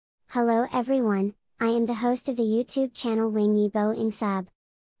Hello everyone, I am the host of the YouTube channel WANG YIBO ENGSUB.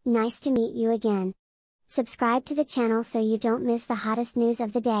 Nice to meet you again. Subscribe to the channel so you don't miss the hottest news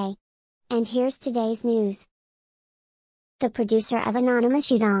of the day. And here's today's news. The producer of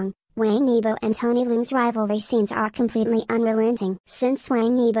Anonymous Yu Huo, WANG YIBO and Tony Leung's rivalry scenes are completely unrelenting. Since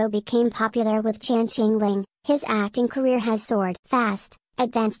WANG YIBO became popular with Chen Qing Ling, his acting career has soared fast,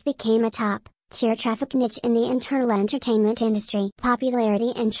 advanced became a top tier traffic niche in the internal entertainment industry.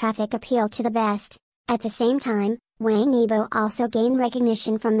 Popularity and traffic appeal to the best. At the same time, WANG YIBO also gained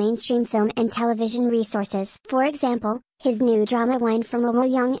recognition from mainstream film and television resources. For example, his new drama Wine from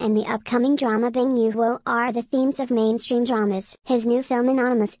Luoyang and the upcoming drama Bing Yu Huo are the themes of mainstream dramas. His new film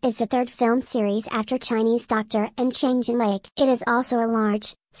Anonymous is the third film series after Chinese Doctor and Changjin Lake. It is also a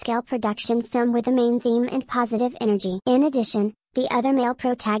large-scale production film with a main theme and positive energy. In addition, the other male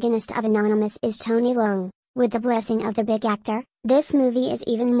protagonist of Anonymous is Tony Leung. With the blessing of the big actor, this movie is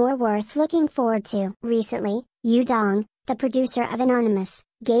even more worth looking forward to. Recently, Yu Huo, the producer of Anonymous,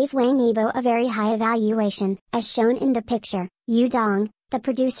 gave WANG YIBO a very high evaluation. As shown in the picture, Yu Huo, the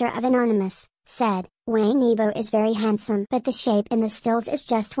producer of Anonymous, said, "WANG YIBO is very handsome, but the shape in the stills is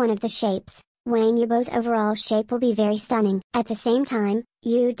just one of the shapes. WANG YIBO's overall shape will be very stunning." At the same time,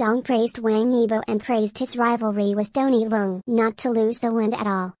 Yu Huo praised WANG YIBO and praised his rivalry with Tony Leung. Not to lose the wind at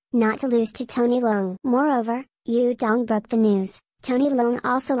all, not to lose to Tony Leung. Moreover, Yu Huo broke the news. Tony Leung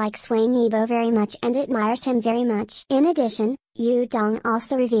also likes WANG YIBO very much and admires him very much. In addition, Yu Huo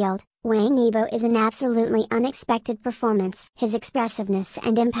also revealed, WANG YIBO is an absolutely unexpected performance. His expressiveness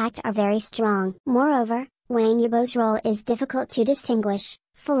and impact are very strong. Moreover, WANG YIBO's role is difficult to distinguish,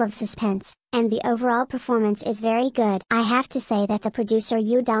 full of suspense, and the overall performance is very good. I have to say that the producer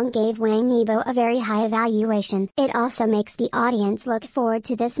Yu Huo gave WANG YIBO a very high evaluation. It also makes the audience look forward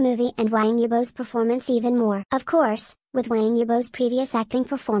to this movie and WANG YIBO's performance even more. Of course, with WANG YIBO's previous acting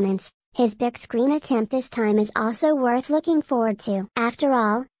performance, his big screen attempt this time is also worth looking forward to. After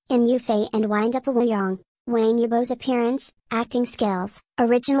all, in Yu Fei and Wind Up Luoyang, WANG YIBO's appearance, acting skills,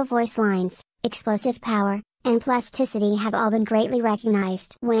 original voice lines, explosive power, and plasticity have all been greatly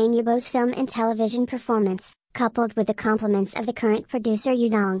recognized. WANG YIBO's film and television performance, coupled with the compliments of the current producer Yu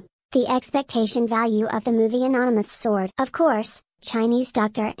Huo, the expectation value of the movie Anonymous soared. Of course, Chinese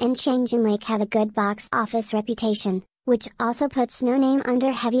Doctor and Changjin Lake have a good box office reputation, which also puts No Name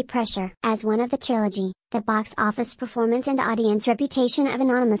under heavy pressure. As one of the trilogy, the box office performance and audience reputation of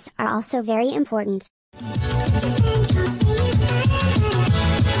Anonymous are also very important.